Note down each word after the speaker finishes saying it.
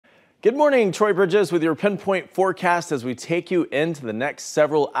Good morning, Troy Bridges with your pinpoint forecast as we take you into the next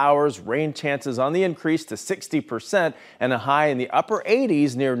several hours. Rain chances on the increase to 60% and a high in the upper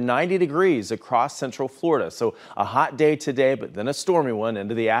 80s near 90 degrees across central Florida. So a hot day today, but then a stormy one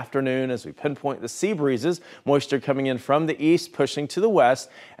into the afternoon as we pinpoint the sea breezes. Moisture coming in from the east, pushing to the west,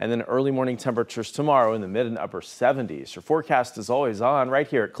 and then early morning temperatures tomorrow in the mid and upper 70s. Your forecast is always on right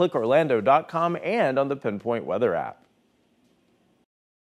here at clickorlando.com and on the Pinpoint Weather app.